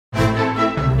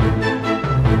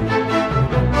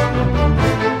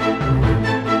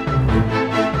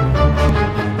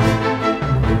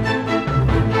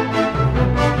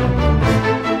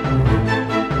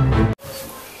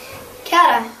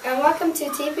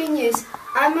BHP News.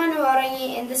 I'm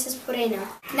Manuarangi and this is Purina.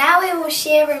 Now we will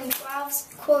share Room 12's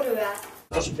korua.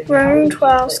 Room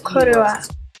 12's korua.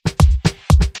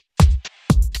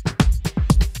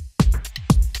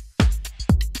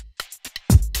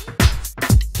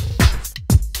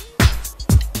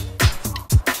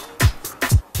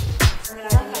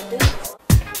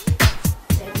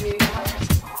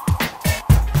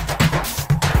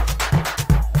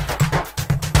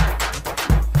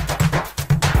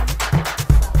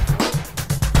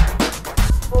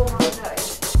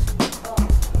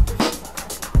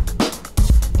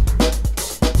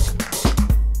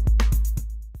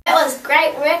 That was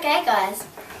great work, guys?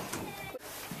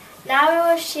 Now we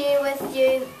will share with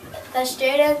you the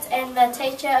students and the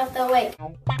teacher of the week.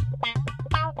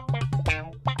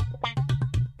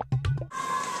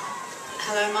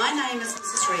 Hello, my name is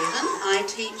Mrs. Reardon. I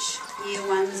teach Year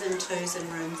 1s and 2s in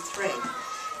Room 3.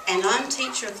 And I'm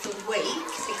Teacher of the Week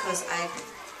because I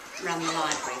run the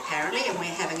library apparently, and we're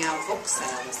having our book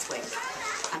sale this week.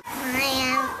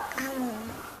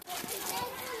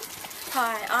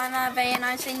 Hi, I'm RV and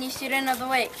I'm Senior Student of the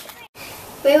Week.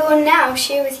 We will now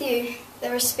share with you the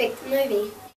Respect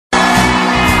movie.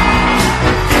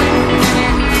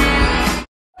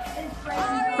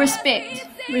 Respect.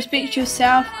 Respect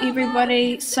yourself,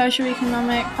 everybody, social,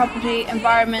 economic, property,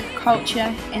 environment,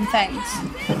 culture and things.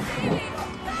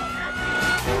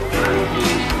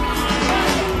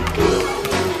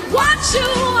 What you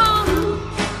want,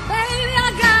 baby,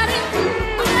 I got it.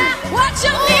 What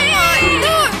you need,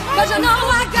 'cause you know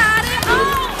I got it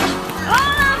all.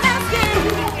 All I'm asking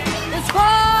is for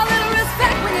a little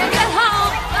respect when you get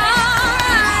home.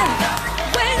 Alright,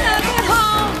 when you get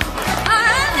home.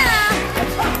 Alright now.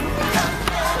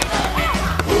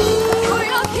 Ooh,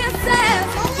 your kisses,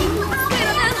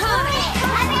 sweeter than honey.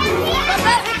 But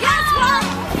baby, guess what?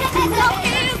 So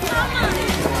here's my money.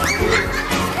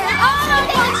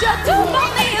 What you do for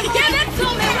me is give it to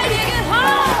me when you get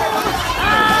home.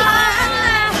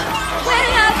 When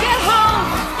you get home.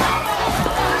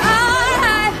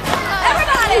 Alright,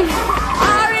 everybody.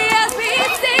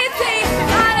 R-E-S-P-C-T.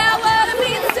 Find out what it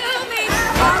means to me.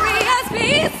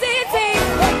 R-E-S-P-C-T.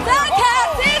 The cat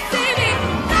see me.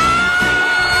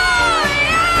 Oh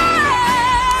yeah.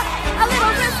 A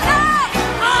little respect.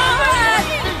 Alright.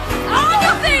 On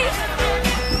your feet.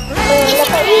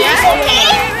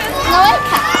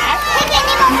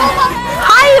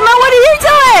 Hi Emma, what are you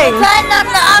doing? Playing on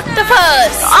the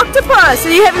octopus. Octopus,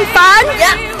 are you having fun?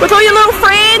 Yeah. With all your little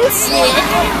friends? Yeah.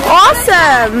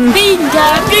 Awesome! Bingo,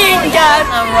 bingo.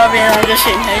 I'm Robbie and I'm just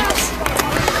shooting hoops.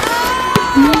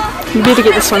 You better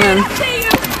get this one in.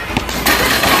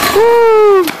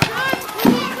 Woo.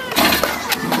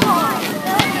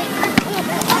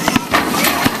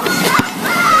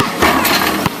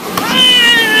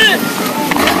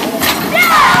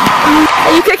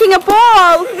 Are you kicking a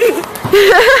ball?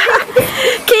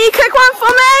 Can you kick one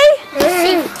for me?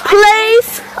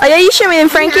 Please? Oh yeah, you show me then,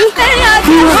 Frankie.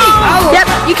 Yep,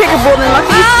 you kick a ball then,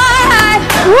 Lucky.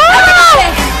 Woo!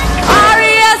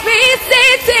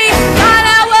 R-E-S-P-C-T. Find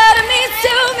out what it means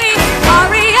to me.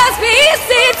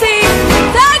 R-E-S-P-C-T.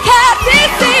 The cat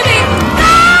see me.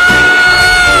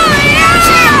 Oh yeah.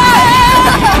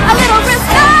 A little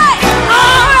respect.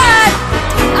 Alright.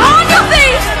 On your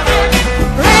feet.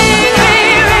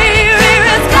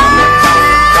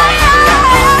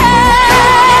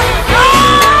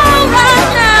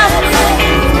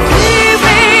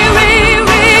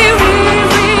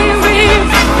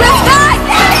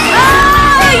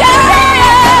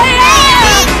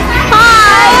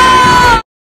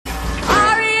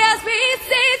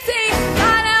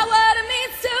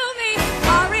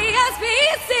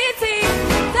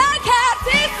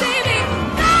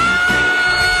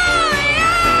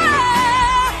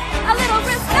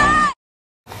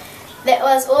 That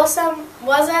was awesome,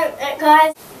 wasn't it,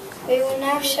 guys? We will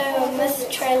now show a myth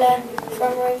trailer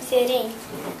from Room 13.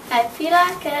 Hope you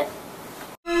like it.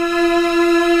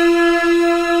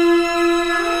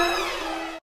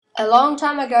 A long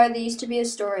time ago, there used to be a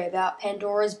story about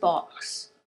Pandora's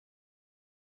box.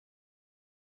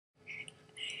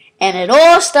 And it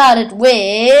all started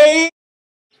with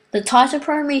the Titan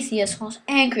Prometheus was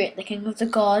angry at the king of the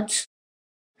gods,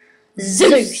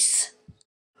 Zeus.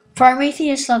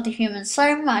 Prometheus loved the humans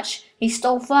so much, he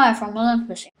stole fire from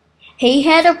Olympus. He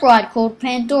had a bride called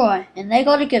Pandora, and they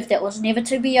got a gift that was never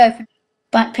to be opened.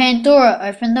 But Pandora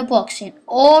opened the box, and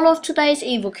all of today's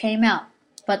evil came out.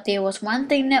 But there was one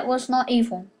thing that was not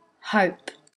evil: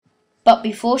 hope. But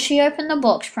before she opened the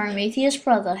box, Prometheus'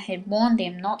 brother had warned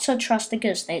them not to trust the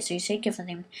gifts that Zeus had given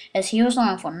them, as he was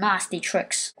known for nasty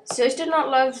tricks. Zeus did not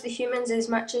love the humans as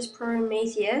much as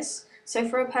Prometheus, So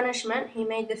for a punishment, he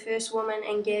made the first woman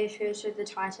and gave her to the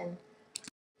Titan.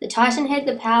 The Titan had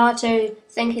the power to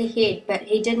think ahead, but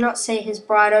he did not see his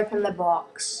bride open the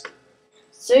box.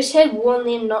 Zeus had warned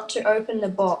them not to open the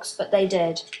box, but they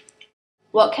did.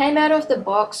 What came out of the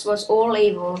box was all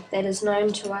evil that is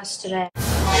known to us today.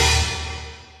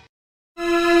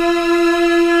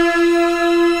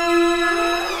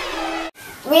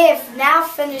 We have now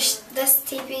finished this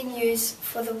TP News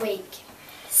for the week.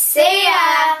 See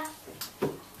ya!